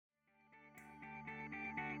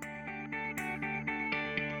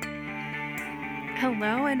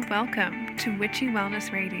Hello and welcome to Witchy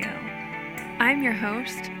Wellness Radio. I'm your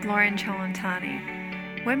host, Lauren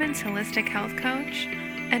Chalantani, women's holistic health coach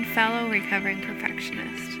and fellow recovering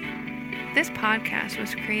perfectionist. This podcast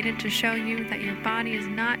was created to show you that your body is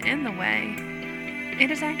not in the way,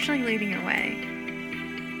 it is actually leading your way.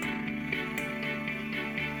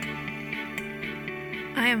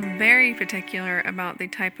 I am very particular about the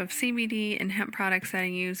type of CBD and hemp products that I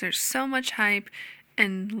use. There's so much hype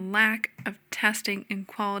and lack of testing and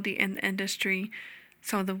quality in the industry.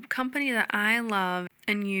 So the company that I love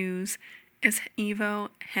and use is Evo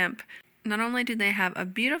Hemp. Not only do they have a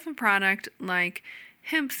beautiful product like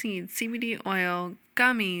hemp seeds, CBD oil,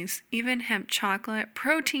 gummies, even hemp chocolate,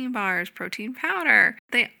 protein bars, protein powder,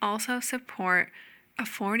 they also support a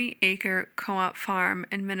 40-acre co-op farm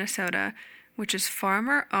in Minnesota, which is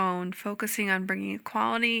farmer-owned, focusing on bringing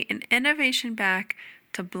equality and innovation back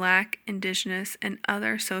to Black, Indigenous, and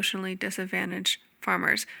other socially disadvantaged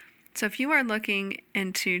farmers. So if you are looking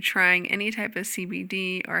into trying any type of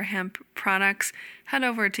CBD or hemp products, head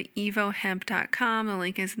over to evohemp.com. The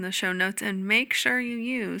link is in the show notes, and make sure you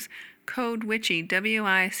use code WICHY,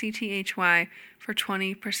 WICTHY, for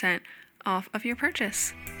 20% off of your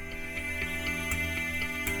purchase.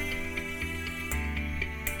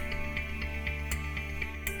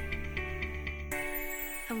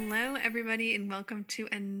 Hello, everybody, and welcome to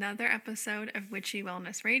another episode of Witchy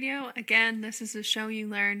Wellness Radio. Again, this is a show you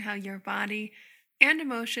learn how your body and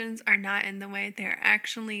emotions are not in the way, they're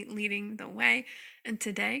actually leading the way. And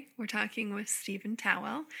today, we're talking with Stephen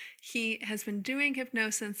Towill. He has been doing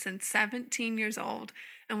hypnosis since 17 years old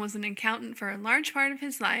and was an accountant for a large part of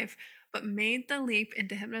his life, but made the leap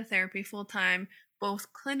into hypnotherapy full-time,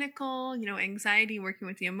 both clinical, anxiety, working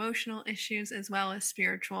with the emotional issues, as well as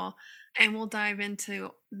spiritual. And we'll dive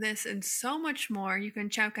into this and so much more. You can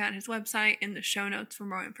check out his website in the show notes for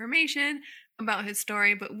more information about his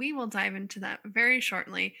story, but we will dive into that very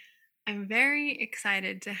shortly. I'm very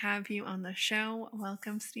excited to have you on the show.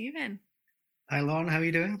 Welcome, Stephen. Hi, Lauren. How are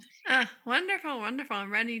you doing? Wonderful.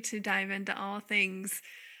 I'm ready to dive into all things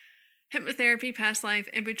hypnotherapy, past life,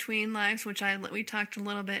 in between lives, which we talked a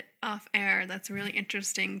little bit off air. That's really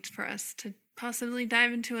interesting for us to possibly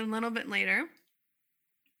dive into a little bit later.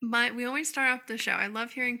 But we always start off the show. I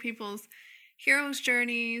love hearing people's heroes'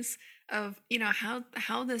 journeys of,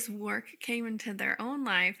 how this work came into their own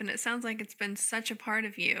life. And it sounds like it's been such a part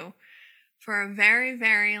of you for a very,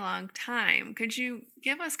 very long time. Could you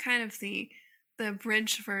give us kind of the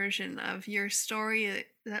abridged version of your story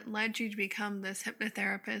that led you to become this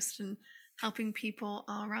hypnotherapist and helping people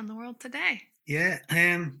all around the world today? Yeah.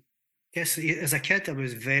 Yes, as a kid, I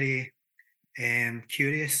was very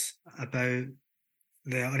curious about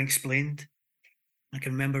the unexplained. I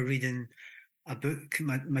can remember reading a book.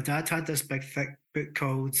 My dad had this big thick book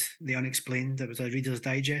called The Unexplained. It was a Reader's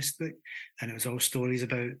Digest book, and it was all stories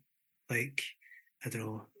about,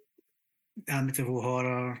 Amityville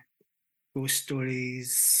horror, ghost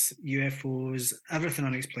stories, UFOs, everything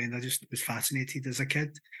unexplained. I just was fascinated as a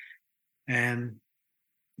kid. And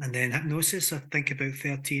then hypnosis, I think about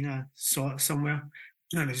 13, I saw it somewhere,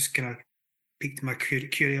 and it just kind of piqued my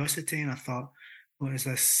curiosity, and I thought, what is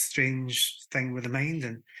this strange thing with the mind?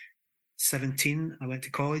 And 17, I went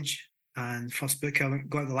to college, and first book I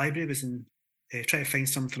got at the library was trying to find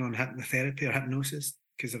something on hypnotherapy or hypnosis,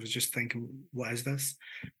 because I was just thinking, what is this?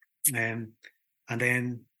 And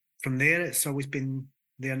then from there, it's always been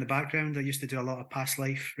there in the background. I used to do a lot of past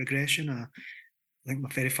life regression. I think my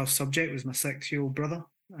very first subject was my 6-year-old brother.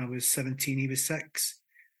 I was 17, he was 6,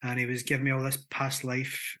 and he was giving me all this past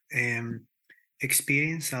life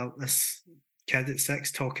experience. This kid at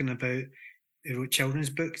 6 talking about, he wrote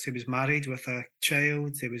children's books. He was married with a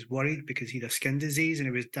child. He was worried because he had a skin disease and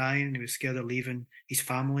he was dying, and he was scared of leaving his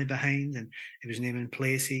family behind, and he was naming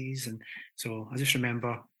places. And so I just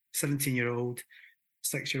remember 17-year-old,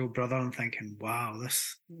 6-year-old brother, and thinking, wow,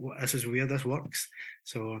 this is weird, this works.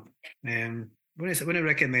 So when I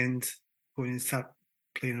recommend going and start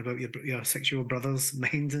playing about your 6-year-old brother's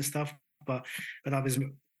mind and stuff, but there was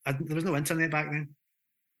no internet back then.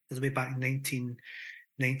 It was way back in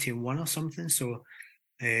 1991 or something. So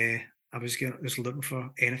I was looking for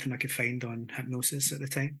anything I could find on hypnosis at the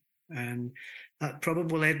time, and that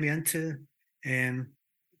probably led me into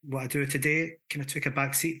what I do today. Kind of took a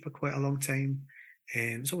back seat for quite a long time.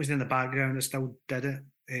 It's always in the background. I still did it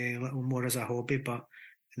a little more as a hobby, but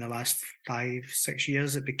in the last 5-6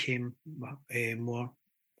 years, it became a lot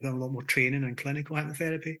more training in clinical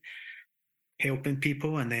hypnotherapy, helping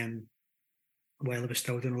people. And then while I was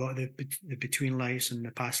still doing a lot of the between lives and the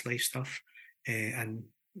past life stuff, and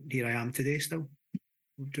here I am today, still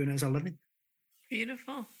doing it as a living.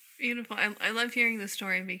 Beautiful. Beautiful. I love hearing the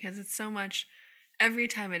story because it's so much, every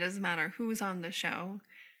time, it doesn't matter who's on the show,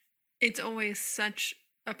 it's always such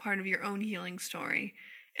a part of your own healing story.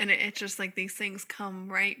 And it's just like these things come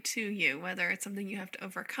right to you, whether it's something you have to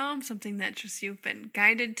overcome, something that just you've been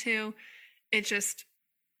guided to. It just,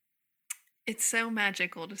 it's so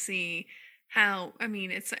magical to see how, I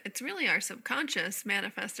mean, it's really our subconscious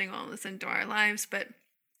manifesting all this into our lives, but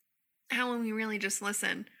how when we really just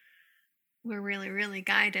listen, we're really, really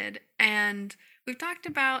guided. And we've talked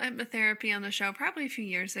about hypnotherapy on the show probably a few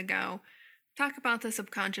years ago. Talk about the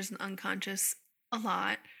subconscious and unconscious a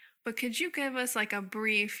lot. But could you give us like a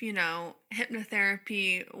brief,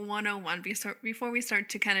 hypnotherapy 101 before we start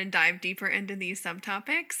to kind of dive deeper into these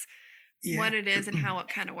subtopics, Yeah. what it is and how it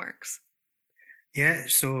kind of works? Yeah.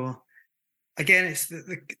 So again, it's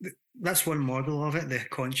that's one model of it, the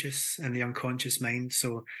conscious and the unconscious mind.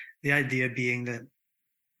 So the idea being that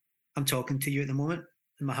I'm talking to you at the moment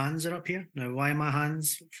and my hands are up here. Now, why are my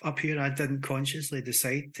hands up here? I didn't consciously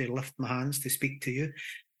decide to lift my hands to speak to you,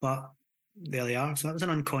 but there they are. So that was an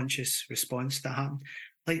unconscious response that happened.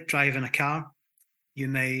 Like driving a car, you're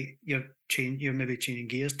maybe changing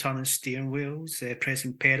gears, turning steering wheels,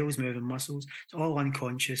 pressing pedals, moving muscles. It's all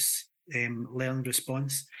unconscious, learned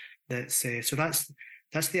response. That's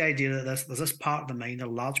the idea that there's this part of the mind, a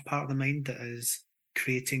large part of the mind, that is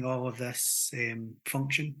creating all of this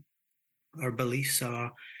function. Our beliefs,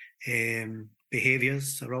 our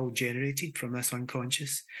behaviors are all generated from this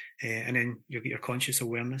unconscious. And then you get your conscious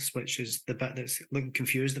awareness, which is the bit that's looking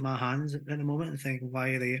confused at my hands at the moment and thinking,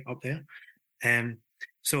 why are they up there?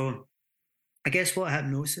 So I guess what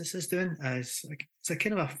hypnosis is doing is it's a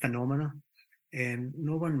kind of a phenomena.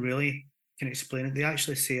 No one really can explain it. They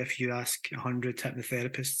actually say if you ask 100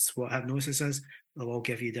 hypnotherapists what hypnosis is, they'll all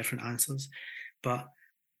give you different answers. But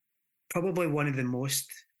probably one of the most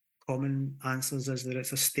common answers is that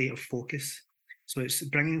it's a state of focus. So it's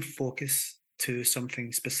bringing focus to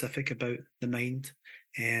something specific about the mind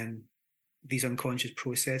and these unconscious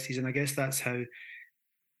processes. And I guess that's how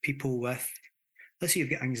people with, let's say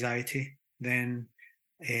you've got anxiety, then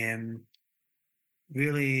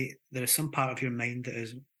really there is some part of your mind that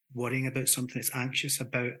is worrying about something, it's anxious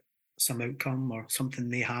about some outcome or something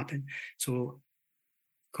may happen. So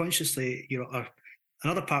consciously,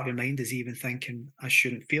 another part of your mind is even thinking, I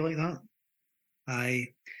shouldn't feel like that.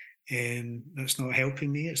 It's not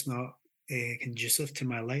helping me. It's not conducive to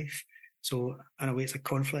my life. So in a way, it's a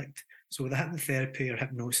conflict. So with the hypnotherapy or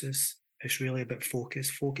hypnosis, it's really about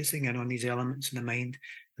focusing in on these elements in the mind.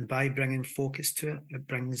 And by bringing focus to it, it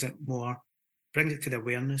brings it to the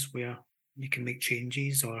awareness where you can make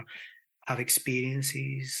changes or have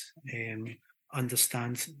experiences,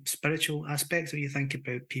 understand spiritual aspects. If you think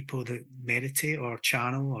about people that meditate or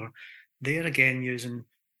channel, or they're again using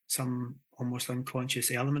some almost unconscious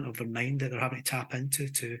element of their mind that they're having to tap into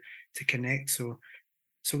to connect. So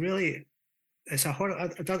really, it's a horror. I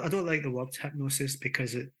don't like the word hypnosis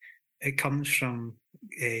because it comes from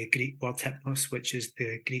a Greek word hypnos, which is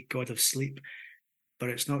the Greek god of sleep, but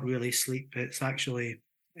it's not really sleep. It's actually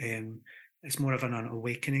it's more of an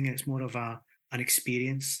awakening. It's more of an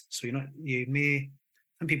experience. So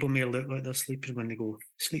some people may look like they're sleeping when they go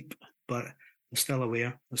sleep, but they're still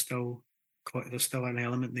aware. There's still an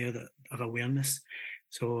element there of awareness.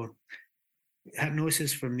 So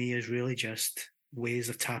hypnosis for me is really just ways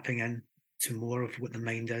of tapping in to more of what the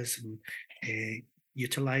mind is and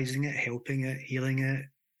utilizing it, helping it, healing it,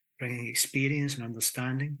 bringing experience and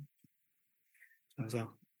understanding. So that's a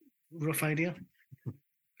rough idea.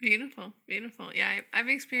 Beautiful, beautiful. Yeah, I've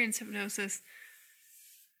experienced hypnosis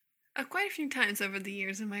quite a few times over the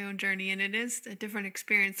years in my own journey, and it is a different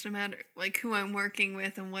experience no matter like who I'm working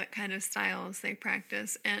with and what kind of styles they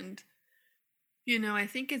practice. And I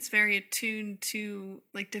think it's very attuned to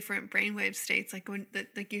like different brainwave states, like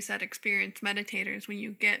like you said, experienced meditators. When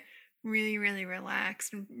you get really, really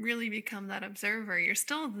relaxed and really become that observer, you're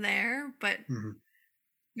still there, but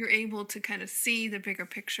you're able to kind of see the bigger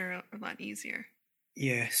picture a lot easier.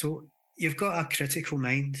 Yeah, so you've got a critical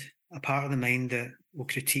mind, a part of the mind that will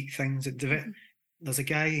critique things. There's a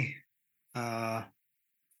guy,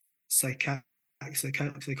 psychologist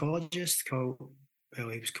called,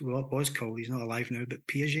 well, was called, he's not alive now, but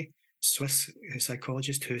Piaget, Swiss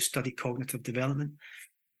psychologist who studied cognitive development.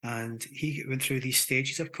 And he went through these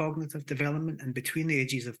stages of cognitive development. And between the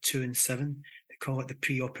ages of 2 and 7, they call it the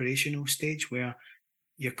pre-operational stage, where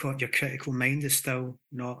your critical mind is still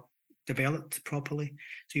not developed properly.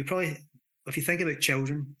 So if you think about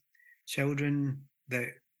children that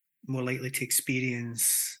more likely to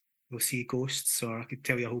experience they'll see ghosts, or I could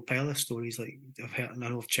tell you a whole pile of stories. Like I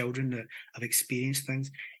know of children that have experienced things.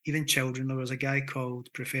 Even children. There was a guy called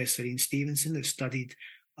Professor Ian Stevenson that studied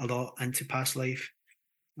a lot into past life,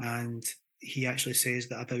 and he actually says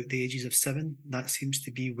that about the ages of 7, that seems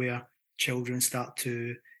to be where children start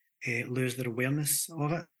to lose their awareness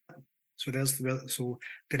of it. So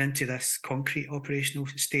going into this concrete operational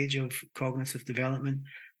stage of cognitive development,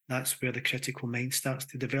 that's where the critical mind starts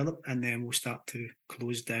to develop, and then we'll start to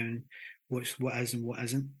close down what is and what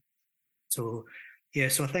isn't. So yeah,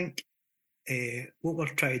 so I think what we're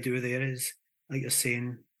trying to do there is, like you're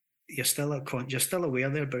saying, you're still aware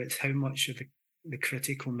there, but it's how much of the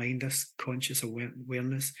critical mind, this conscious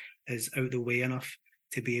awareness, is out the way enough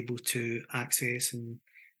to be able to access and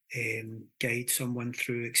guide someone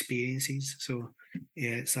through experiences. So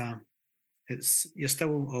yeah, it's you're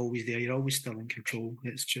still always there. You're always still in control.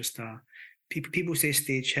 It's just people say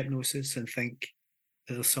stage hypnosis and think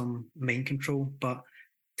there's some mind control, but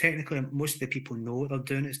technically most of the people know what they're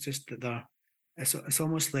doing. It's just that it's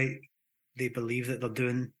almost like they believe that they're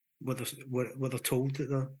doing what they're told that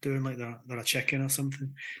they're doing, like they're a chicken or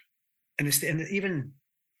something. And even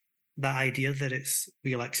that idea that it's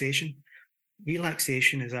relaxation.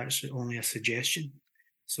 Relaxation is actually only a suggestion.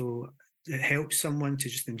 So it helps someone to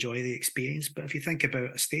just enjoy the experience. But if you think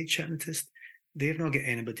about a stage hypnotist, they've not got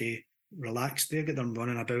anybody relaxed. They've got them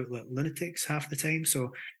running about like lunatics half the time.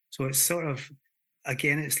 So it's sort of,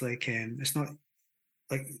 again, it's like it's not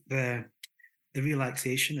like the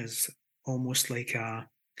relaxation is almost like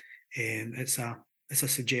it's a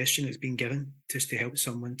suggestion that's been given just to help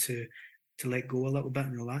someone to let go a little bit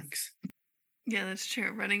and relax. Yeah, that's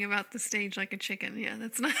true. Running about the stage like a chicken. Yeah,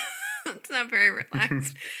 that's not it's not very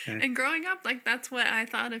relaxed. Yeah. And growing up, like that's what I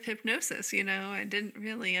thought of hypnosis, you know. I didn't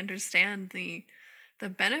really understand the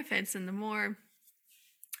benefits, and the more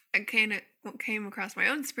I came across my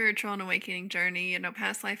own spiritual and awakening journey, you know,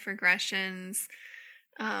 past life regressions,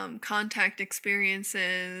 contact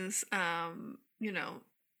experiences, you know,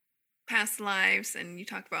 past lives, and you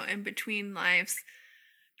talk about in between lives.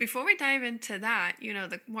 Before we dive into that, you know,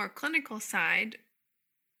 the more clinical side,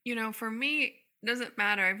 you know, for me, it doesn't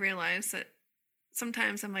matter. I've realized that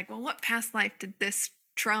sometimes I'm like, well, what past life did this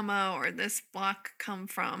trauma or this block come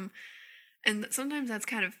from? And sometimes that's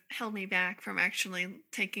kind of held me back from actually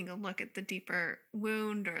taking a look at the deeper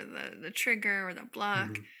wound or the trigger or the block.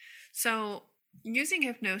 Mm-hmm. So using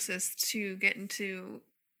hypnosis to get into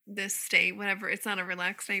this state, whatever, it's not a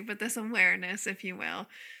relaxed state, but this awareness, if you will,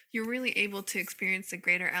 you're really able to experience the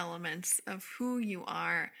greater elements of who you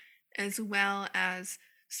are, as well as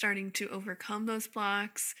starting to overcome those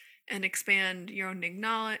blocks and expand your own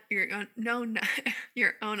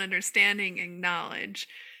your own understanding and knowledge,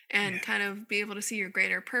 and kind of be able to see your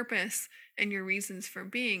greater purpose and your reasons for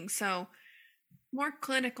being. So more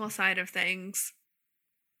clinical side of things,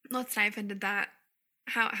 let's dive into that.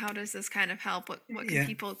 How does this kind of help? What can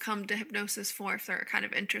people come to hypnosis for if they're kind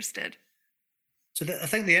of interested? So I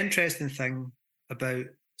think the interesting thing about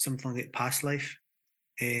something like past life,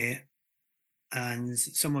 and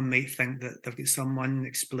someone might think that they've got some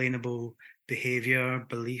unexplainable behaviour,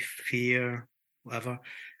 belief, fear, whatever,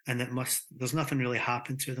 and there's nothing really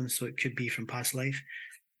happened to them, so it could be from past life.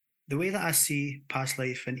 The way that I see past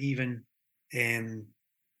life, and even your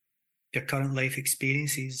current life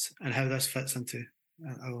experiences, and how this fits into,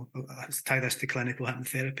 I'll tie this to clinical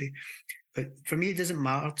hypnotherapy, but for me it doesn't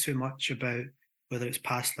matter too much about whether it's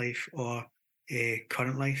past life or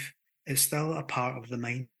current life. It's still a part of the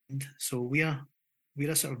mind. So we're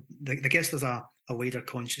sort of, I guess there's a wider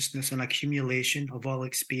consciousness, an accumulation of all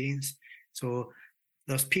experience. So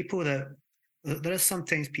there is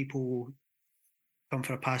sometimes people will come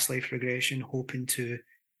for a past life regression hoping to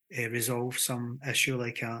resolve some issue,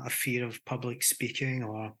 like a fear of public speaking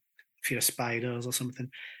or fear of spiders or something.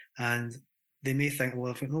 And they may think,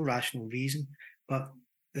 well, I've got no rational reason. But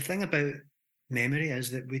the thing about memory is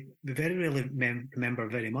that we very rarely remember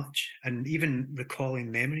very much, and even recalling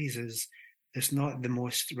memories it's not the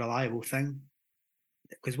most reliable thing,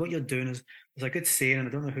 because what you're doing is, there's a good saying, and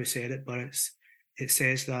I don't know who said it, but it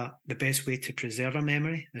says that the best way to preserve a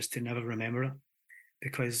memory is to never remember it,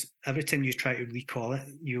 because every time you try to recall it,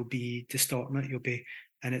 you'll be distorting it.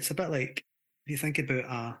 And it's a bit like, if you think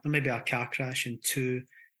about maybe a car crash, and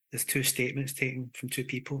there's two statements taken from two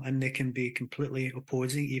people, and they can be completely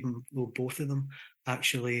opposing, even though both of them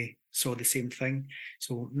actually saw the same thing.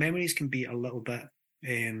 So memories can be a little bit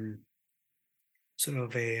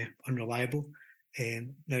unreliable. Now,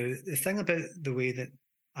 the thing about the way that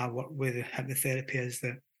I work with hypnotherapy is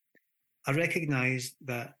that I recognise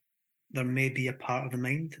that there may be a part of the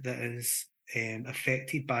mind that is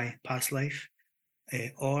affected by past life,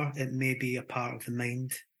 or it may be a part of the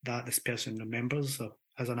mind that this person remembers or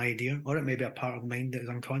has an idea, or it may be a part of the mind that is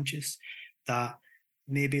unconscious, that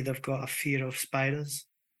maybe they've got a fear of spiders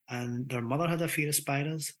and their mother had a fear of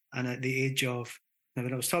spiders. And at the age of, now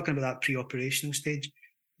when I was talking about that pre-operational stage,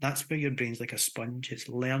 that's where your brain's like a sponge. It's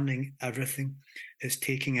learning everything. It's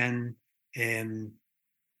taking in,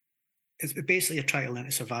 it's basically you're trying to learn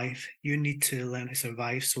to survive. You need to learn to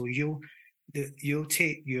survive. So you'll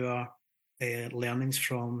take your learnings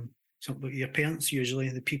from your parents, usually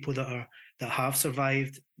the people that have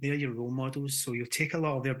survived. They're your role models. So you'll take a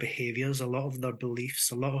lot of their behaviors, a lot of their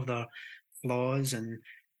beliefs, a lot of their flaws, and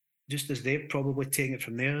just as they've probably taken it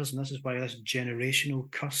from theirs. And this is why this generational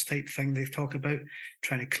curse type thing they talk about,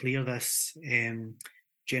 trying to clear this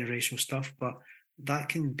generational stuff. But that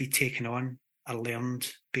can be taken on a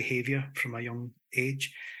learned behavior from a young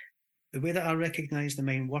age. The way that I recognize the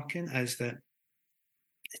mind working is that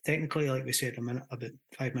technically, like we said about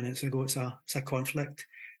 5 minutes ago, it's a conflict.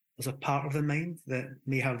 There's a part of the mind that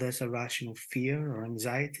may have this irrational fear or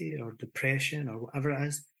anxiety or depression or whatever it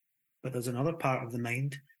is, but there's another part of the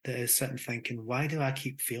mind that is sitting thinking, why do I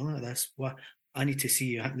keep feeling like this? What, I need to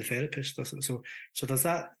see a hypnotherapist. So there's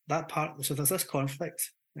that part. So there's this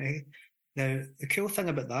conflict, right? Now, the cool thing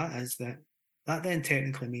about that is that then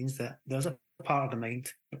technically means that there's a part of the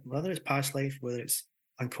mind, whether it's past life, whether it's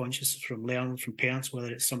unconscious from learning from parents, whether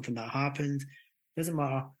it's something that happened, doesn't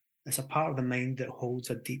matter. It's a part of the mind that holds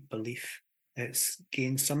a deep belief. It's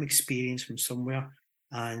gained some experience from somewhere,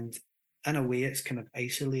 and in a way, it's kind of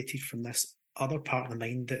isolated from this other part of the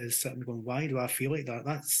mind that is sitting going, why do I feel like that?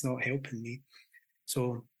 That's not helping me.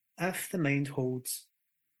 So if the mind holds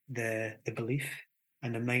the belief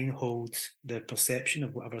and the mind holds the perception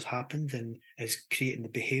of whatever's happened and is creating the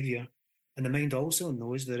behavior, and the mind also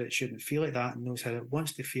knows that it shouldn't feel like that and knows how it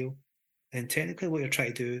wants to feel, then technically what you're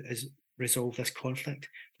trying to do is resolve this conflict.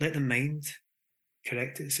 Let the mind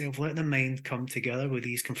correct itself. Let the mind come together with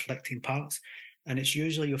these conflicting parts. And it's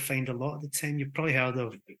usually, you'll find a lot of the time, you've probably heard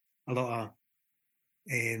of a lot of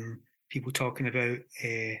people talking about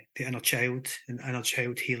the inner child and inner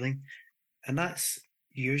child healing. And that's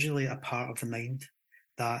usually a part of the mind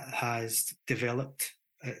that has developed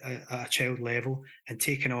at a child level and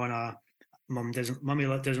taken on a mummy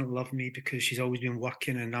doesn't love me because she's always been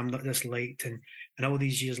working and I'm not this liked, and all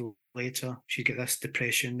these years later she get this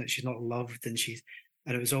depression that she's not loved, and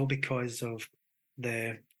it was all because of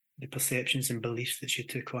the perceptions and beliefs that she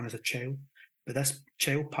took on as a child. But this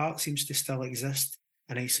child part seems to still exist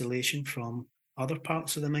in isolation from other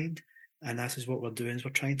parts of the mind, and this is what we're doing, is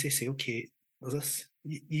we're trying to say, okay, there's this,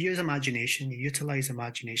 you use imagination, you utilize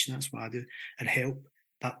imagination, that's what I do, and help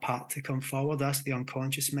that part to come forward. That's the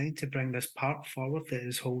unconscious mind, to bring this part forward that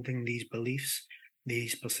is holding these beliefs,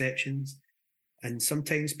 these perceptions. And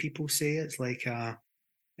sometimes people say it's like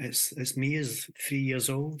it's me as 3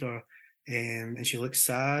 years old, or and she looks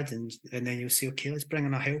sad, and then you'll say, okay, let's bring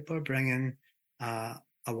in a helper, bring in a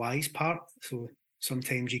wise part. So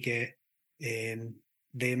sometimes you get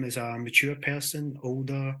them as a mature person,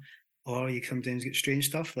 older, or you sometimes get strange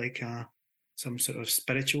stuff like some sort of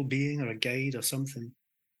spiritual being or a guide or something.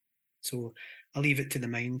 So I'll leave it to the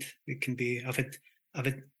mind. It can be, I've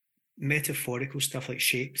had metaphorical stuff like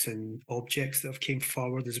shapes and objects that have came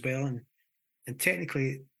forward as well. And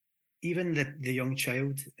technically, even the young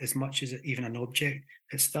child, as much as even an object,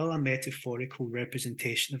 it's still a metaphorical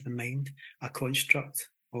representation of the mind, a construct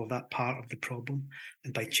of that part of the problem.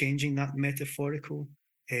 And by changing that metaphorical,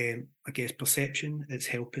 I guess, perception, it's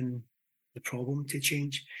helping the problem to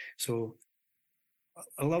change. So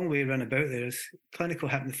a long way around about there is clinical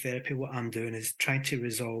hypnotherapy. What I'm doing is trying to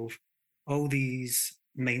resolve all these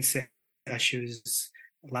mindset issues,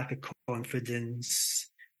 lack of confidence,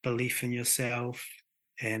 belief in yourself,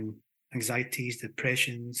 anxieties,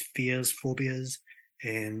 depressions, fears, phobias.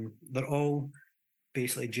 They're all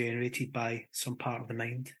basically generated by some part of the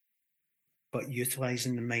mind, but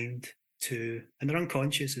utilizing the mind and they're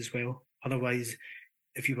unconscious as well. Otherwise,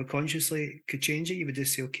 if you were consciously could change it, you would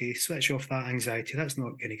just say, okay, switch off that anxiety. That's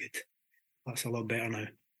not any good. That's a lot better now.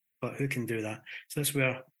 But who can do that? So that's where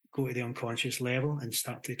I go to the unconscious level and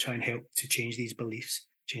start to try and help to change these beliefs,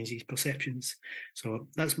 change these perceptions. So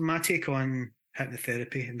that's my take on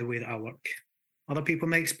hypnotherapy and the way that I work. Other people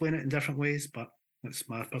may explain it in different ways, but that's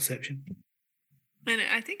my perception. And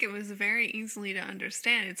I think it was very easily to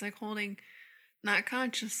understand. It's like holding, not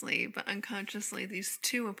consciously, but unconsciously, these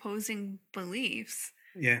two opposing beliefs.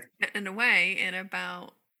 Yeah. In a way, and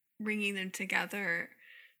about bringing them together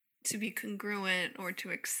to be congruent or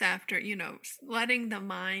to accept, or, letting the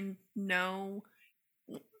mind know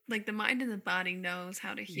like the mind and the body knows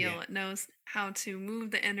how to heal. Yeah, It knows how to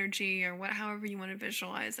move the energy or however you want to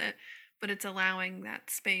visualize it, but it's allowing that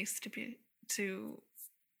space to to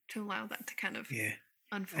allow that to kind of yeah.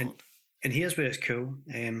 And unfold. and here's where it's cool.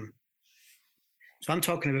 So I'm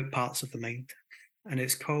talking about parts of the mind, and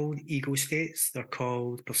it's called ego states. They're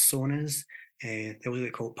called personas. They also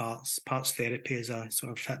get called parts. Parts therapy is a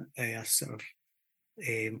sort of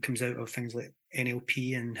comes out of things like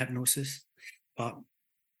NLP and hypnosis, but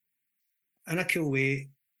in a cool way,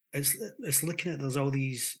 it's looking at there's all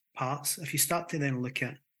these parts. If you start to then look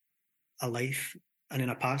at a life and in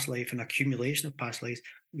a past life, an accumulation of past lives,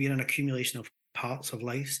 we're an accumulation of parts of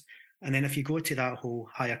lives. And then if you go to that whole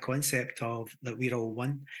higher concept of that we're all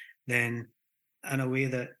one, then in a way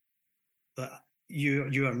that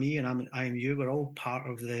you are me and I am you, we're all part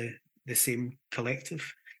of the same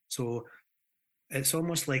collective. So it's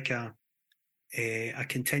almost like a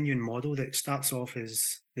continuing model that starts off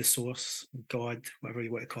as the source, God, whatever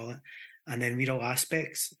you want to call it, and then we're all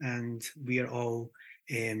aspects, and we're all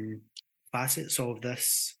facets of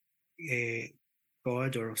this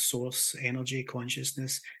God or source, energy,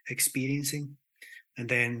 consciousness, experiencing, and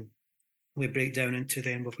then we break down into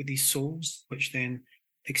then we've got these souls, which then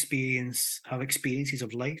have experiences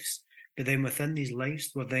of lives. But then within these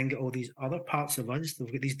lives, we've then got all these other parts of us.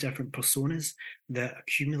 We've got these different personas that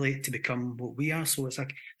accumulate to become what we are. So it's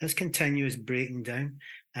like this continuous breaking down.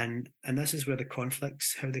 And this is where the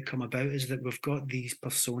conflicts, how they come about, is that we've got these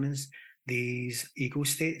personas, these ego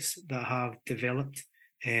states that have developed.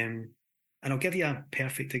 And I'll give you a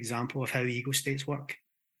perfect example of how ego states work.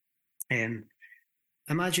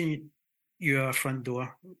 Imagine your front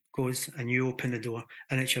door goes and you open the door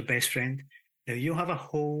and it's your best friend. Now you'll have a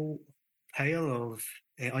whole pile of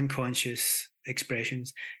unconscious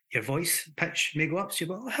expressions. Your voice pitch may go up, so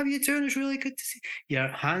you'll go, "Oh, how are you doing? It's really good to see." Your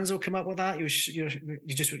hands will come up with that.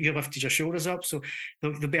 You lifted your shoulders up, so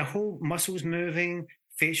there'll be a whole muscles moving,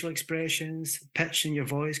 facial expressions, pitch in your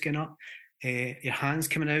voice going up. Your hands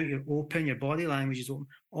coming out, you're open, your body language is open.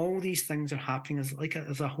 All these things are happening.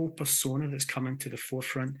 There's a whole persona that's coming to the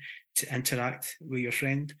forefront to interact with your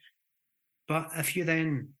friend. But if you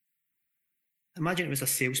then imagine it was a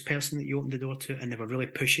salesperson that you opened the door to and they were really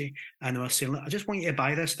pushy and they were saying, "Look, I just want you to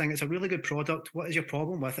buy this thing. It's a really good product. What is your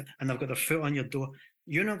problem with it?" And they've got their foot on your door.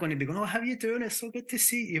 You're not going to be going, "Oh, how are you doing? It's so good to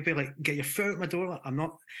see you." You'll be like, "Get your foot out my door." I'm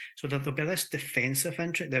not. So there'll be this defensive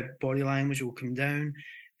interest. The body language will come down.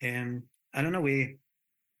 And in a way,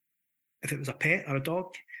 if it was a pet or a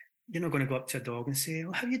dog, you're not going to go up to a dog and say,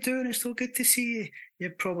 "Oh, how are you doing? It's so good to see you."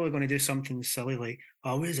 You're probably going to do something silly like,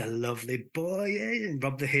 "Oh, he's a lovely boy," and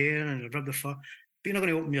rub the hair and rub the fur. But you're not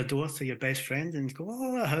going to open your door to your best friend and go,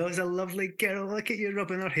 "Oh, he's a lovely girl. Look at you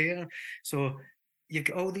rubbing her hair." So you've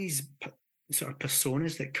got all these sort of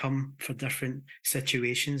personas that come for different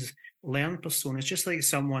situations. Learn personas, just like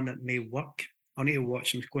someone that may work. I need to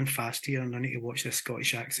watch, I'm going fast here, and I need to watch the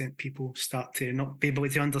Scottish accent. People start to not be able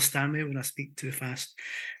to understand me when I speak too fast.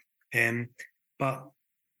 But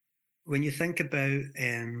when you think about,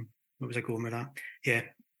 what was I going with that? Yeah.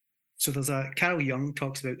 So Carol Jung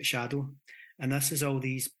talks about the shadow, and this is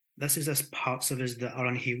this parts of us that are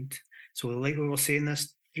unhealed. So like we were saying,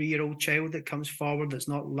 this 3-year-old child that comes forward that's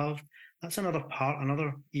not loved, that's another part,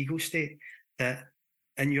 another ego state that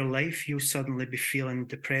in your life you'll suddenly be feeling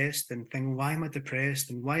depressed and thinking, "Why am I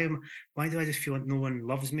depressed? And why do I just feel like no one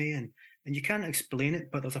loves me?" And you can't explain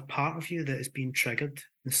it, but there's a part of you that is being triggered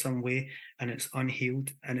in some way and it's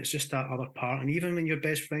unhealed, and it's just that other part. And even when your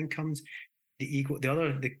best friend comes, the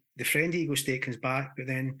friend ego state comes back, but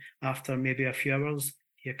then after maybe a few hours,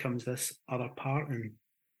 here comes this other part, and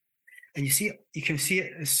you can see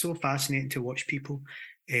it. It's so fascinating to watch people.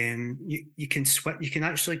 You can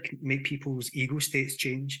actually make people's ego states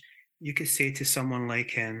change. You could say to someone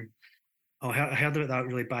like, "Oh, I heard about that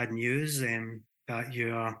really bad news, that I don't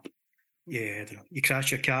know, you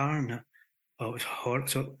crashed your car and oh, it was horrible."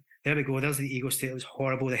 So there we go. There's the ego state. It was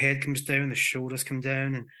horrible. The head comes down, the shoulders come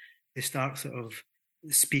down, and they start sort of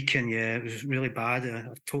speaking. "Yeah, it was really bad.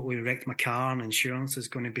 I've totally wrecked my car, and insurance is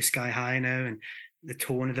going to be sky high now." And the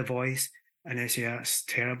tone of the voice. And I say, "Yeah, it's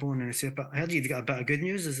terrible." And I say, "But I heard you've got a bit of good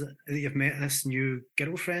news. Is that you've met this new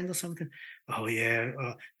girlfriend or something?" "Oh, yeah."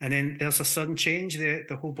 And then there's a sudden change.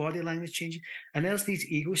 The whole body language changing. And there's these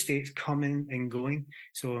ego states coming and going.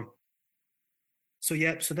 So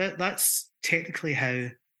yeah. So that's technically how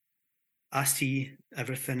I see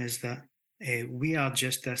everything, is that we are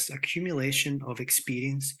just this accumulation of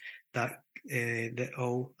experience that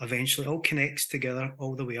all eventually all connects together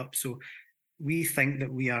all the way up. So we think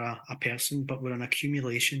that we are a person, but we're an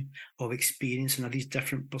accumulation of experience and of these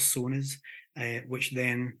different personas, which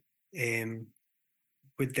then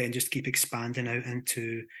would then just keep expanding out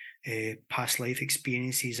into past life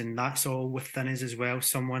experiences, and that's all within us as well.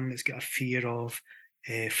 Someone that's got a fear of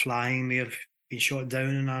flying may have been shot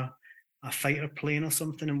down in a fighter plane or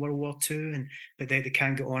something in World War II, but they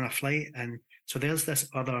can't get on a flight, and so there's this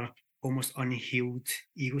other almost unhealed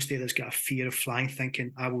ego state that's got a fear of flying,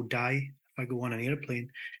 thinking I will die if I go on an airplane,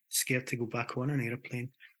 scared to go back on an airplane.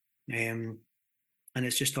 And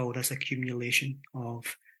it's just all this accumulation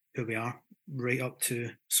of who we are, right up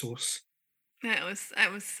to source. That was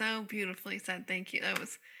so beautifully said. Thank you.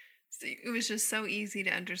 It was just so easy to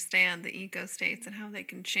understand the ego states and how they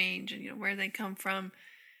can change, and where they come from.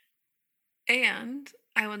 And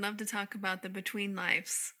I would love to talk about the between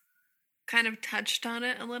lives. Kind of touched on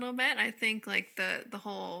it a little bit. I think like the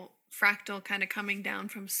whole fractal kind of coming down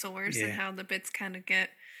from source, and how the bits kind of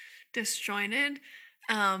get disjointed.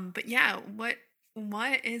 But yeah, what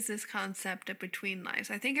is this concept of between lives?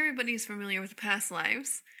 I think everybody's familiar with past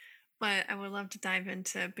lives, but I would love to dive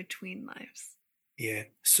into between lives. Yeah.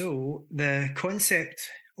 So the concept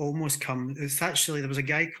almost comes, it's actually, there was a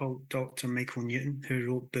guy called Dr. Michael Newton who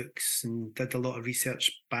wrote books and did a lot of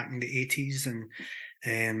research back in the 80s,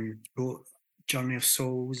 and wrote Journey of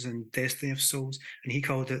Souls and Destiny of Souls, and he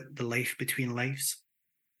called it the life between lives.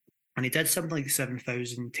 And he did something like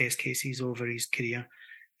 7,000 test cases over his career,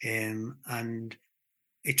 and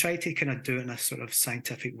he tried to kind of do it in a sort of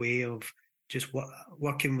scientific way of just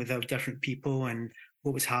working with different people, and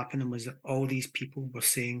what was happening was that all these people were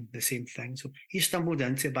saying the same thing. So he stumbled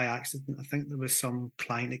into it by accident. I think there was some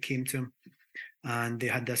client that came to him, and they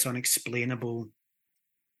had this unexplainable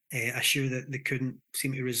issue that they couldn't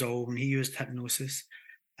seem to resolve, and he used hypnosis,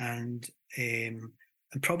 and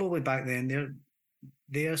probably back then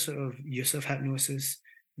their sort of use of hypnosis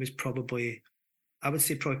was probably, I would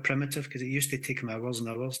say, probably primitive, because it used to take him hours and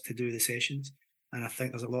hours to do the sessions, and I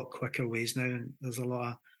think there's a lot quicker ways now, and there's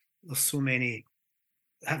so many.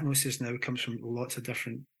 Hypnosis now comes from lots of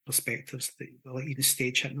different perspectives. Like even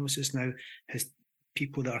stage hypnosis now has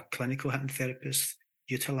people that are clinical hypnotherapists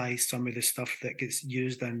utilize some of the stuff that gets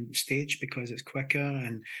used on stage because it's quicker,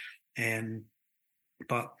 and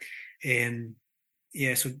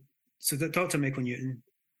so that Dr. Michael Newton,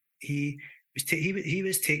 he was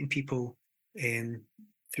taking people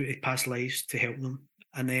through past lives to help them,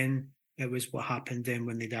 and then it was what happened then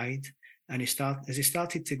when they died, and as he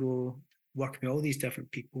started to go working with all these different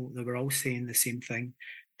people, they were all saying the same thing,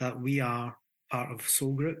 that we are part of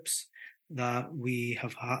soul groups, that we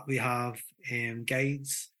have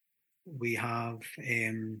guides, we have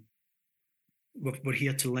we're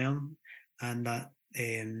here to learn, and that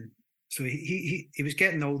so he was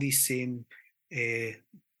getting all these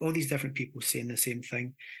different people saying the same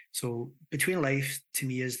thing. So between life to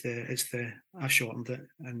me I've shortened it,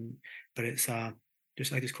 but it's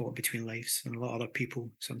I just call it between lives, and a lot of other people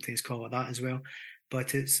sometimes call it that as well.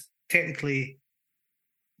 But it's technically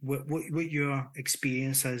what your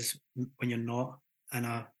experience is when you're not in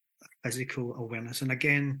a physical awareness. And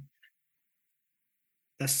again,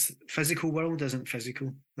 this physical world isn't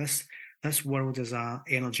physical. This world is a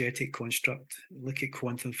energetic construct. Look at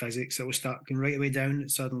quantum physics; it will start going right away down. It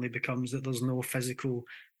suddenly becomes that there's no physical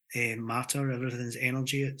matter. Everything's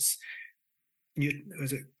energy. It's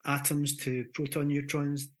atoms to proton,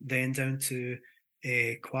 neutrons, then down to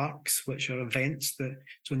quarks, which are events that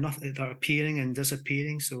are appearing and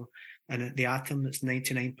disappearing. So, and the atom, that's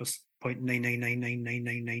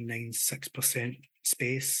 99.999999996%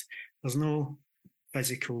 space. There's no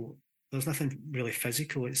physical. There's nothing really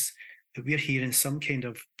physical. It's that we're here in some kind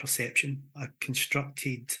of perception, a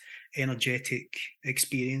constructed energetic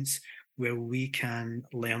experience where we can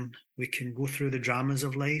learn. We can go through the dramas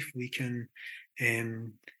of life. We can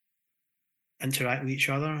interact with each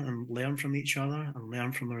other and learn from each other and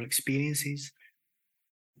learn from our experiences.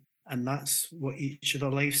 And that's what each of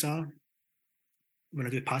our lives are. When I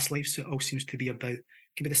do past lives, it all seems to be about, it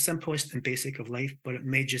can be the simplest and basic of life, but it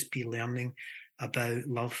may just be learning about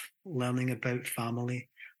love, learning about family,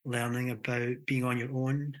 learning about being on your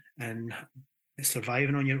own and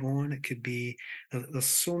surviving on your own. It could be, there's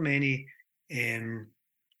so many,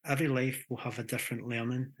 every life will have a different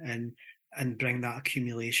learning, and bring that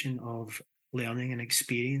accumulation of learning and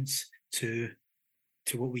experience to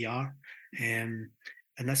what we are. And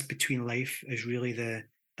this between life is really the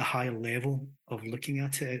higher level of looking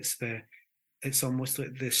at it. It's almost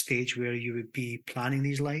like the stage where you would be planning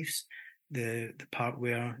these lives, the part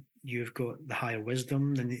where you've got the higher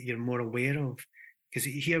wisdom and you're more aware of. Because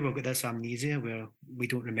here we've got this amnesia where we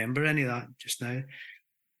don't remember any of that just now.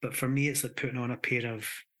 But for me, it's like putting on a pair of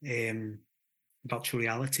virtual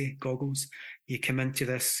reality goggles. You come into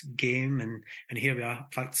this game, and here we are. In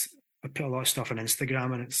fact, I put a lot of stuff on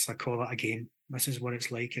Instagram, and I call that a game. This is what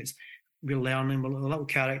it's like. We're learning. We're a little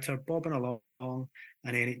character bobbing along, and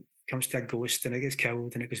then it comes to a ghost, and it gets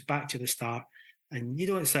killed, and it goes back to the start. And you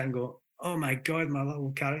don't sit and go, "Oh my God, my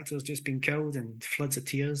little character's just been killed," and floods of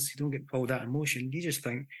tears. You don't get all that emotion. You just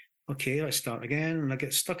think, "Okay, let's start again." And I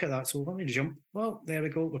get stuck at that, so let me jump. Well, there we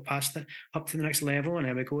go. We're past it, up to the next level, and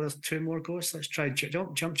there we go. There's 2 more ghosts. Let's try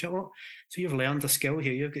jump. So you've learned a skill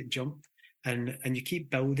here. You've got jump, and you keep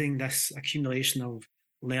building this accumulation of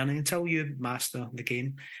learning until you master the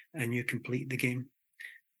game and you complete the game.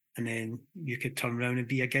 And then you could turn around and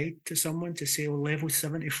be a guide to someone to say, "Oh, level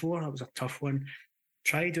 74, that was a tough one.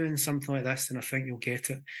 Try doing something like this, and I think you'll get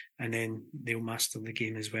it." And then they'll master the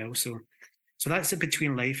game as well. So that's the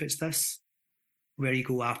between life. It's this where you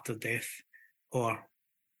go after death, or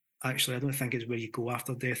actually, I don't think it's where you go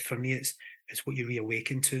after death. For me, it's what you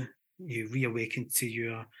reawaken to. You reawaken to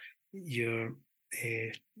your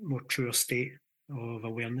more truer state of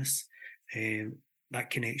awareness, that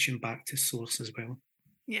connection back to source as well.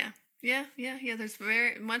 Yeah. There's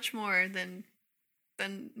very much more than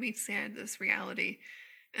meets this reality.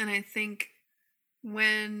 And I think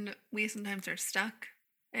when we sometimes are stuck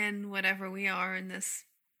in whatever we are in this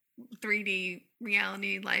 3D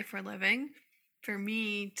reality life we're living, for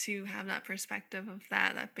me to have that perspective of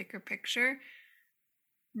that bigger picture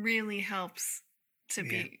really helps to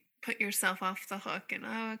be put yourself off the hook and,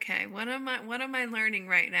 oh, okay, what am I learning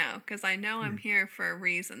right now? Because I know I'm here for a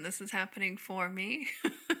reason. This is happening for me.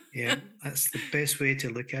 Yeah, that's the best way to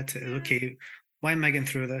look at it. Okay, why am I going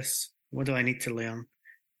through this? What do I need to learn?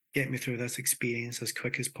 Get me through this experience as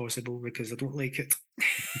quick as possible, because I don't like it.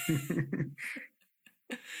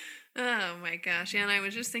 Oh my gosh. Yeah, and I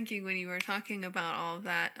was just thinking when you were talking about all of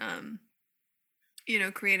that,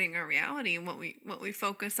 creating our reality, and what we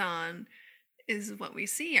focus on is what we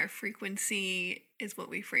see. Our frequency is what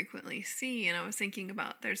we frequently see. And I was thinking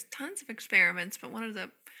about, there's tons of experiments, but one of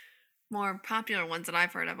the more popular ones that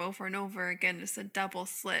I've heard of over and over again is a double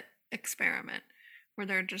slit experiment, where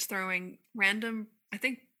they're just throwing random, I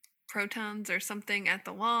think, protons or something at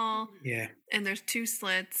the wall. Yeah. And there's 2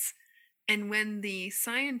 slits. And when the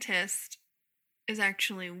scientist is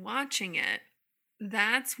actually watching it,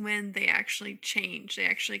 that's when they actually change. They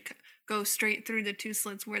actually go straight through the 2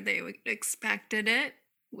 slits where they expected it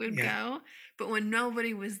would go. But when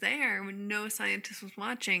nobody was there, when no scientist was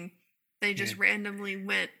watching, they just randomly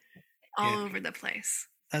went all over the place.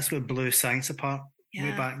 That's what blew science apart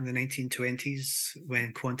way back in the 1920s,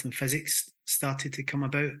 when quantum physics started to come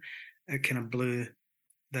about. It kind of blew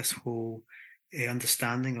this whole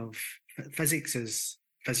understanding of physics as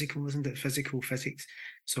physical, isn't it? Physical physics.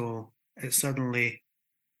 So it suddenly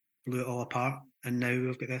blew it all apart. And now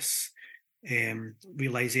we've got this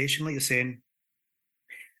realization, like you're saying,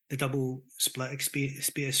 the double split experience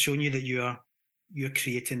is showing you that you're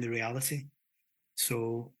creating the reality.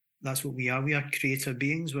 So that's what we are. We are creator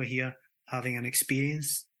beings. We're here having an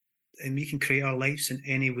experience, and we can create our lives in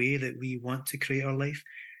any way that we want to create our life.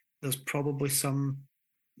 There's probably some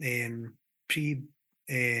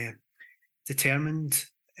determined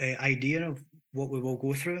idea of what we will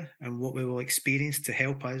go through and what we will experience to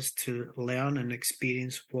help us to learn and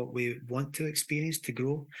experience what we want to experience to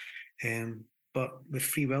grow. But with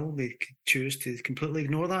free will, we could choose to completely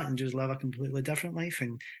ignore that and just live a completely different life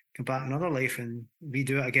and come back another life and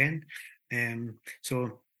redo it again.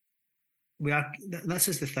 So we are. This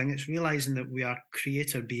is the thing. It's realizing that we are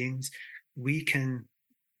creator beings. We can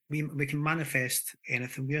manifest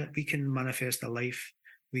anything. We can manifest a life.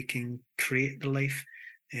 We can create the life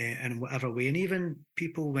in whatever way. And even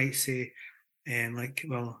people might say, like,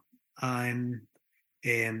 well, I've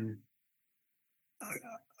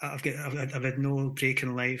had no break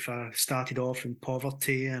in life. I started off in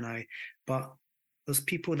poverty, but there's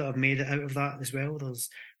people that have made it out of that as well. There's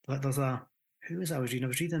who was I was reading? I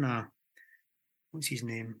was reading what's his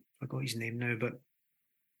name? I forgot his name now, but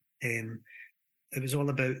it was all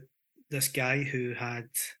about this guy who had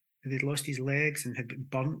lost his legs and had been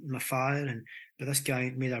burnt in a fire, but this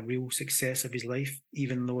guy made a real success of his life,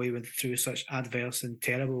 even though he went through such adverse and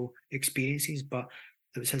terrible experiences. But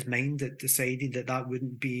it was his mind that decided that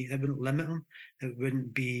wouldn't limit him. It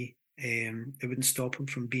wouldn't stop him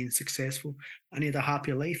from being successful. And he had a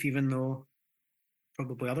happy life, even though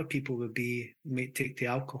probably other people might take to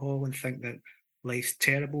alcohol and think that life's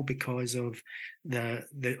terrible because of the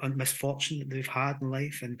misfortune that they've had in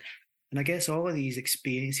life. And I guess all of these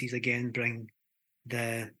experiences again bring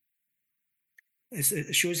it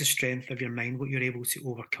shows the strength of your mind, what you're able to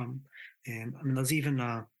overcome. I mean, there's even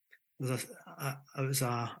a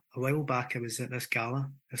while back, I was at this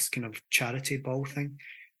gala, this kind of charity ball thing,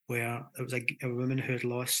 where it was a woman who had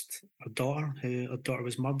lost her daughter. Her daughter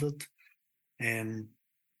was murdered.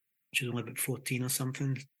 She was only about 14 or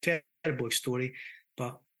something. Terrible story.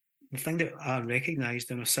 But the thing that I recognised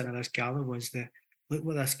when I was sitting at this gala was that look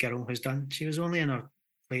what this girl has done. She was only in her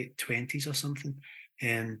late 20s or something.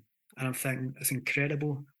 And I'm thinking it's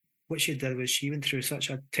incredible. What she did was she went through such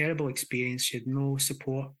a terrible experience. She had no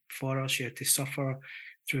support for her. She had to suffer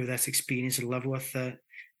through this experience and live with it,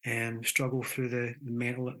 and struggle through the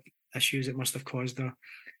mental issues it must have caused her.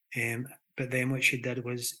 But then what she did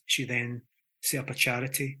was she then set up a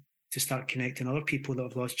charity to start connecting other people that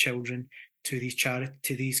have lost children to these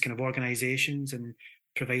kind of organisations and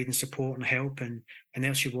providing support and help. And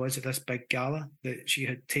there she was at this big gala that she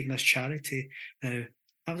had taken this charity. Now,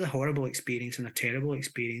 that was a horrible experience and a terrible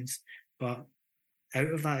experience, but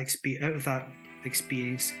out of that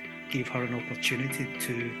experience gave her an opportunity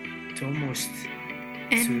to almost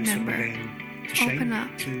And to remember, to shine, open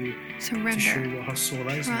up, to surrender, show what her soul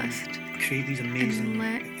is, trust, and create these amazing and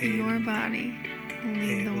let your body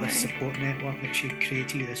lead the way. this support network that she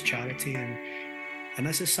created, this charity. And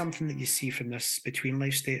this is something that you see from this between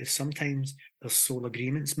life state, is sometimes there's soul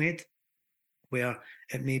agreements made where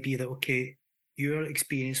it may be that, okay, your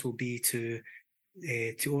experience will be to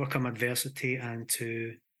overcome adversity and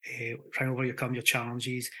to try and overcome your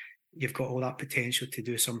challenges. You've got all that potential to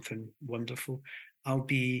do something wonderful. I'll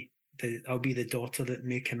be the daughter that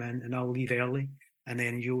may come in, and I'll leave early, and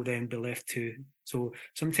then you'll then be left to. So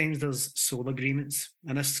sometimes there's soul agreements,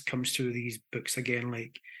 and this comes through these books again,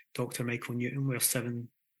 like Dr. Michael Newton, where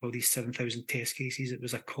these 7,000 test cases. It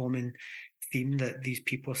was a common theme that these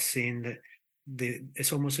people are saying that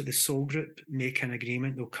it's almost like the soul group make an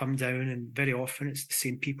agreement. They'll come down, and very often it's the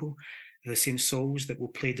same people, the same souls that will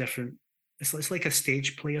play different. It's like a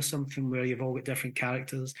stage play or something where you've all got different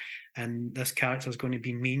characters, and this character is going to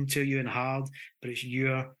be mean to you and hard, but it's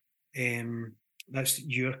that's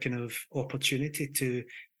your kind of opportunity to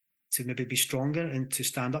maybe be stronger and to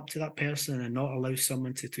stand up to that person and not allow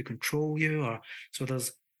someone to control you. Or so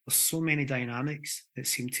there's so many dynamics that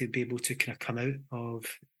seem to be able to kind of come out of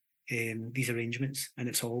these arrangements, and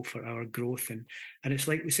it's all for our growth. And it's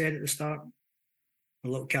like we said at the start, a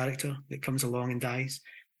little character that comes along and dies.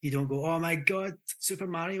 You don't go, oh my God, Super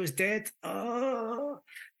Mario is dead. Oh,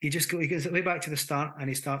 he goes way back to the start and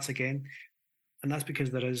he starts again. And that's because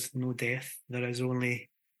there is no death. There is only,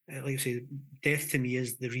 like you say, death to me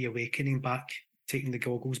is the reawakening back, taking the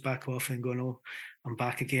goggles back off and going, oh, I'm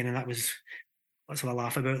back again. And that's what I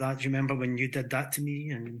laugh about that. Do you remember when you did that to me?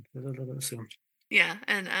 And so. Yeah,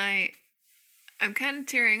 and I'm kind of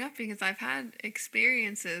tearing up because I've had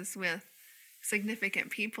experiences with significant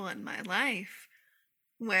people in my life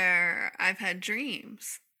where I've had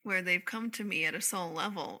dreams where they've come to me at a soul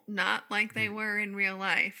level, not like they were in real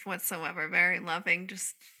life whatsoever, very loving,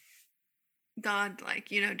 just God-like,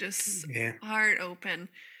 just heart open.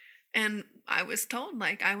 And I was told,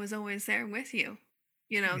 like, I was always there with you.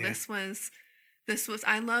 This was,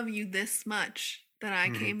 I love you this much that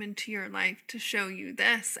I came into your life to show you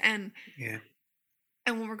this. And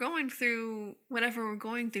when we're going through whatever we're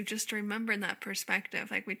going through, just to remember that perspective,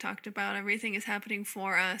 like we talked about, everything is happening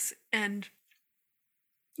for us. And,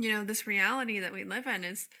 this reality that we live in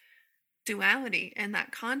is duality, and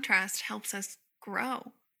that contrast helps us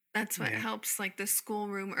grow. That's what helps, like the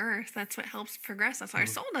schoolroom earth. That's what helps progress us. Our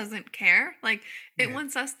soul doesn't care. Like, it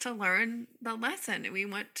wants us to learn the lesson. We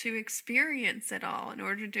want to experience it all. In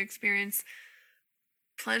order to experience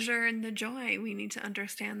pleasure and the joy, we need to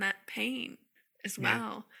understand that pain as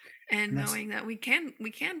well, and knowing that we can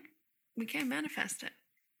manifest it.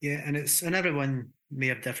 Yeah, and everyone may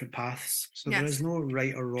have different paths, so there is no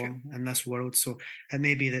right or wrong in this world. So it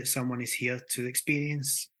may be that someone is here to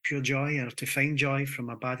experience pure joy or to find joy from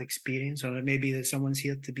a bad experience, or it may be that someone's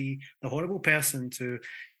here to be the horrible person, to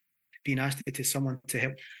be nasty to someone, to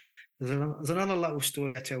help. There's another little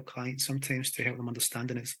story I tell clients sometimes to help them understand,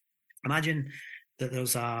 and it's, imagine that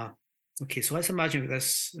there's so let's imagine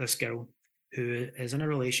this girl who is in a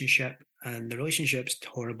relationship, and the relationship's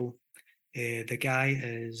horrible. The guy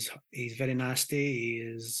he's very nasty. He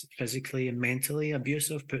is physically and mentally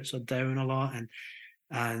abusive, puts her down a lot,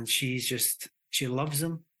 and she loves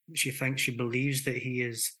him. She believes that he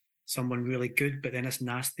is someone really good, but then this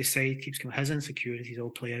nasty side keeps coming. His insecurities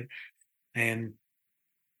all play out.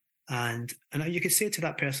 And you could say to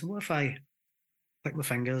that person, what if I click my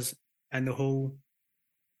fingers and the whole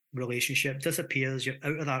relationship disappears? You're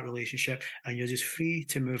out of that relationship and you're just free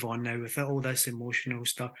to move on now without all this emotional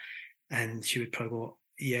stuff. And she would probably go,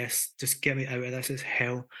 yes, just get me out of this. It's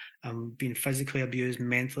hell. I'm being physically abused,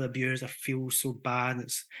 mentally abused. I feel so bad.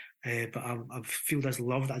 But I feel this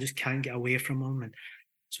love that I just can't get away from him.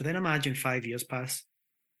 So then imagine 5 years pass,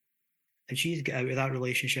 and she's get out of that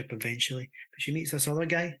relationship eventually, but she meets this other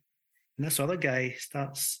guy, and this other guy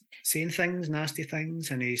starts saying things, nasty things,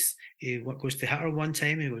 and he goes to hit her one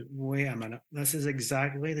time, and he goes, wait a minute, this is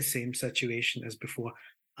exactly the same situation as before.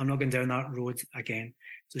 I'm not going down that road again.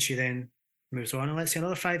 So she then moves on, and let's say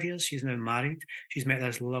another 5 years, she's now married. She's met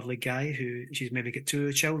this lovely guy who she's maybe got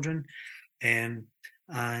 2 children, and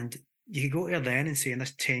you could go to her then and say, in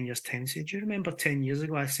this 10 years time, say, do you remember 10 years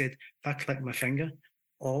ago I said, if I click my finger,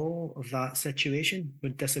 all of that situation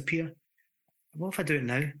would disappear? What if I do it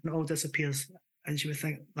now and it all disappears? And she would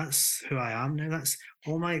think, that's who I am now. That's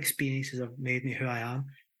all my experiences have made me who I am.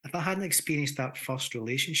 If I hadn't experienced that first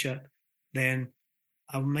relationship, then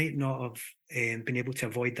I might not have been able to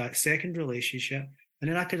avoid that second relationship. And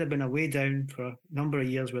then I could have been away down for a number of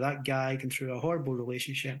years with that guy, going through a horrible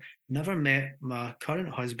relationship, never met my current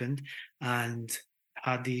husband, and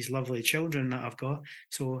had these lovely children that I've got.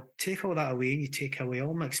 So take all that away, and you take away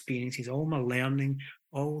all my experiences, all my learning,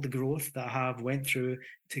 all the growth that I have went through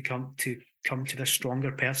to come to this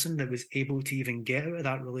stronger person that was able to even get out of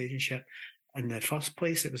that relationship in the first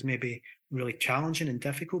place. It was maybe really challenging and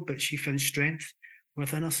difficult, but she found strength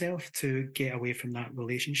within herself to get away from that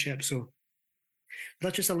relationship. So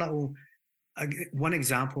that's just one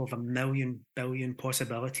example of a million billion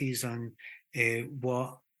possibilities and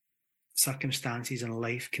what circumstances in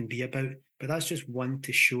life can be about. But that's just one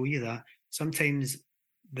to show you that sometimes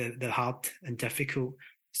the hard and difficult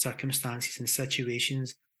circumstances and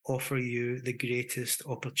situations offer you the greatest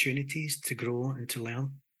opportunities to grow and to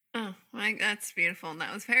learn. Oh, that's beautiful. And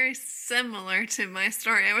that was very similar to my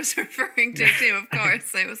story I was referring to too, of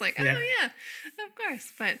course. I was like, oh yeah, of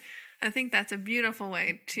course. But I think that's a beautiful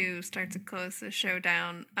way to start to close the show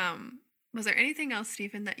down. Was there anything else,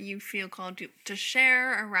 Stephen, that you feel called to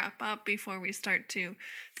share or wrap up before we start to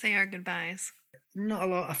say our goodbyes? Not a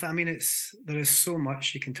lot. I mean, there is so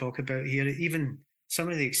much you can talk about here. Even some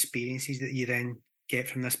of the experiences that you then get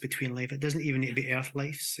from this between life. It doesn't even need to be Earth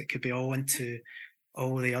lives. It could be all into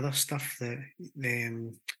all the other stuff that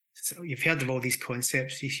so you've heard of all these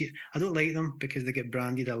concepts. I don't like them because they get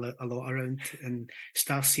branded a lot around, and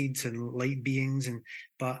star seeds and light beings,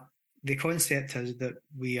 but the concept is that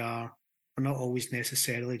we're not always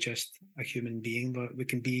necessarily just a human being, but we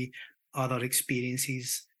can be other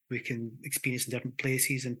experiences. We can experience in different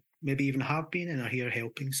places, and maybe even have been and are here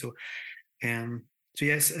helping. So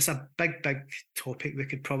yes, it's a big topic. We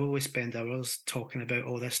could probably spend hours talking about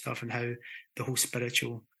all this stuff and how the whole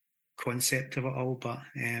spiritual concept of it all, but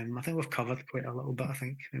I think we've covered quite a little bit. I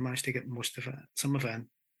think we managed to get most of it, some of it in.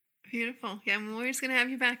 Beautiful. Yeah, we're just going to have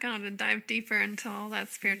you back on and dive deeper into all that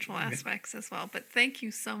spiritual aspects as well. But thank you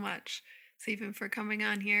so much, Stephen, for coming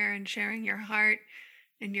on here and sharing your heart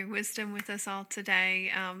and your wisdom with us all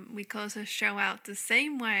today. We close this show out the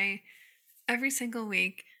same way every single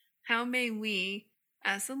week. How may we,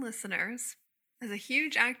 as the listeners, as a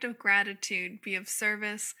huge act of gratitude, be of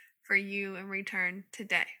service for you in return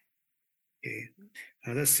today? Okay.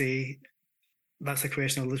 Let's say that's a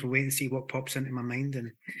question. I'll just wait and see what pops into my mind.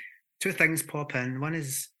 And 2 things pop in. One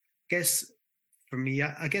is, I guess, for me,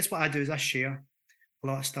 I guess what I do is I share a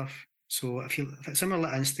lot of stuff. So if it's similar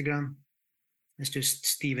like Instagram, it's just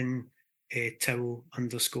Stephen Towill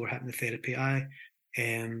 _hypnotherapy. I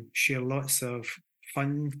share lots of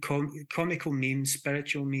fun, comical memes,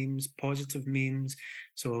 spiritual memes, positive memes.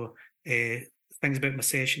 So things about my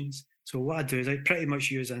sessions. So what I do is I pretty much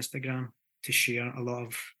use Instagram to share a lot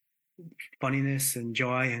of funniness and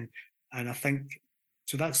joy, and I think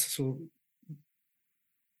so.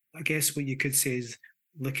 I guess what you could say is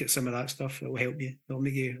look at some of that stuff that will help you. That will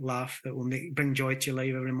make you laugh. That will bring joy to your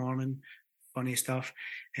life every morning. Funny stuff.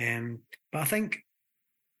 But I think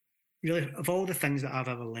really of all the things that I've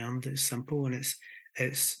ever learned, it's simple, and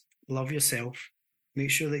it's love yourself. Make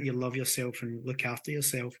sure that you love yourself and look after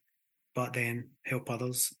yourself, but then help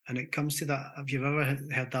others. And it comes to that. Have you ever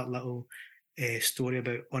heard that little story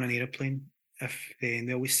about on an airplane? If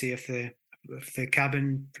they always say if the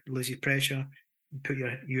cabin loses pressure,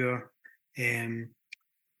 you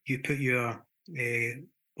put your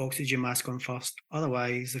oxygen mask on first.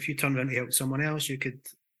 Otherwise, if you turn around to help someone else, you could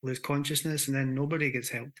lose consciousness, and then nobody gets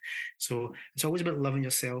helped. So it's always about loving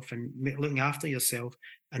yourself and looking after yourself.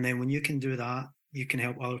 And then when you can do that, you can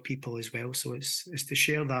help other people as well. So it's to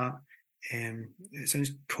share that. It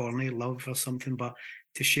sounds corny, love or something, but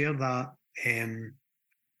to share that,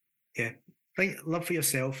 love for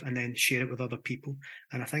yourself and then share it with other people.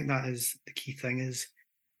 And I think that is the key thing, is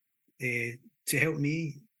to help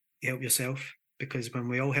me, help yourself, because when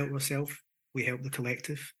we all help ourselves, we help the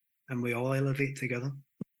collective and we all elevate together.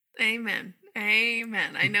 Amen.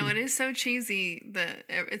 Amen. I know it is so cheesy that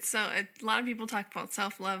a lot of people talk about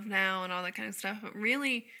self-love now and all that kind of stuff, but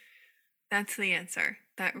really that's the answer.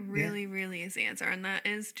 That Yeah, really, really is the answer. And that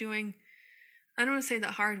is doing, I don't want to say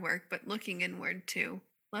the hard work, but looking inward too.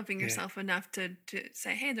 Loving yeah, yourself enough to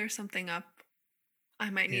say, hey, there's something up. I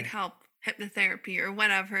might need yeah, help, hypnotherapy or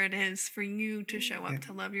whatever it is for you to show yeah. up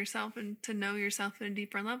to love yourself and to know yourself at a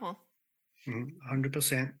deeper level.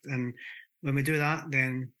 100%. And when we do that,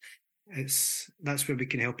 then that's where we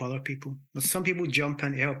can help other people. Some people jump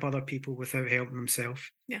in to help other people without helping themselves,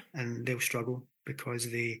 Yeah. and they'll struggle because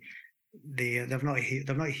they've not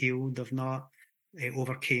healed, they've not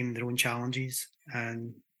overcame their own challenges,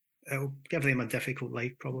 and it'll give them a difficult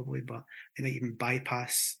life probably. But they might even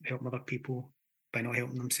bypass helping other people by not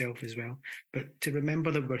helping themselves as well. But to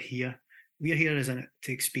remember that we're here as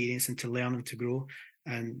to experience and to learn and to grow,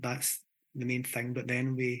 and that's the main thing. But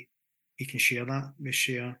then we can share that. We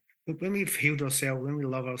share when we've healed ourselves, when we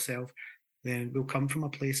love ourselves, then we'll come from a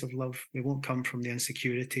place of love. We won't come from the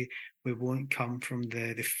insecurity. We won't come from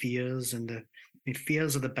the fears and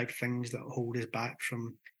fears are the big things that hold us back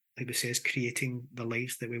from, like we says, creating the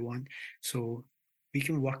lives that we want. So we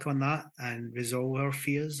can work on that and resolve our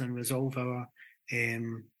fears and resolve our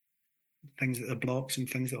things that are blocks and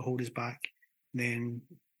things that hold us back. Then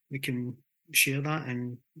we can share that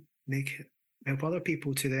and help other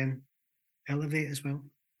people to then elevate as well.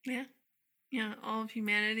 Yeah. Yeah. All of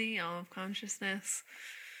humanity, all of consciousness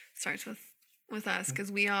starts with us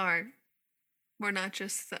because we're not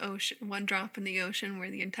just the ocean, one drop in the ocean. We're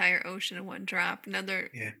the entire ocean in one drop.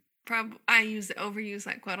 Yeah. I overuse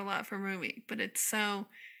that quite a lot for Rumi, but it so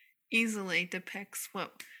easily depicts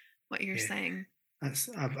what you're saying.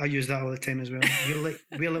 I use that all the time as well.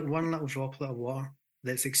 We're like one little droplet of water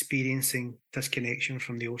that's experiencing disconnection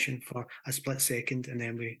from the ocean for a split second, and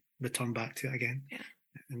then we return back to it again. Yeah.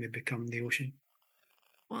 And we become the ocean.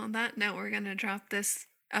 Well, on that note, we're going to drop this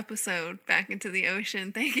episode back into the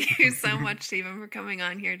ocean. Thank you so much, Stephen, for coming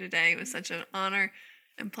on here today. It was such an honor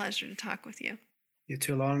and pleasure to talk with you. You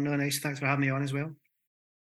too, Lauren. No, nice. Thanks for having me on as well.